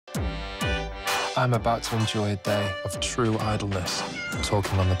I'm about to enjoy a day of true idleness,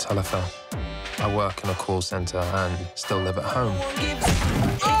 talking on the telephone. I work in a call centre and still live at home.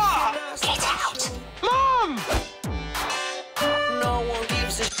 Get out! Mom!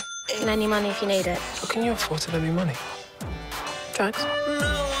 Can lend you money if you need it. But can you afford to lend me money? Drugs?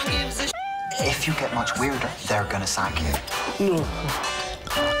 If you get much weirder, they're gonna sack you. No.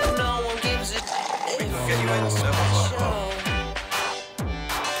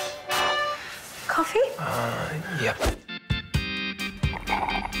 Coffee? Yep.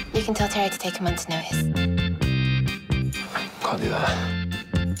 You can tell Terry to take a month's notice. Can't do that.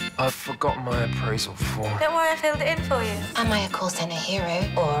 I forgot my appraisal form. Don't worry, I filled it in for you. Am I a call centre hero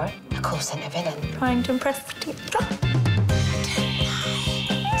or a call centre villain? Trying to impress the teacher.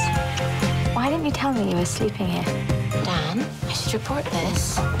 Why didn't you tell me you were sleeping here? Dan, I should report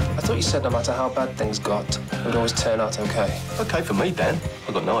this. I thought you said no matter how bad things got, it would always turn out okay. Okay for me, Dan.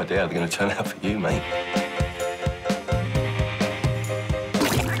 I've got no idea how they're going to turn out for you, mate.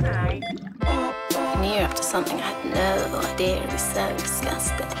 I knew you were up to something I had no idea. It was so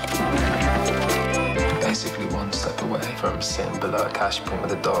disgusting. Basically one step away from sitting below a cash print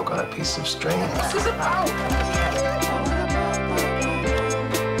with a dog on a piece of string.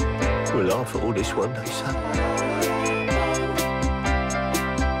 We'll laugh at all this one day, son.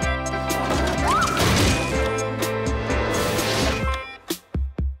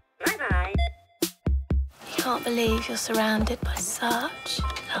 You can't believe you're surrounded by such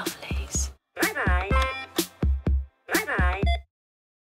lovely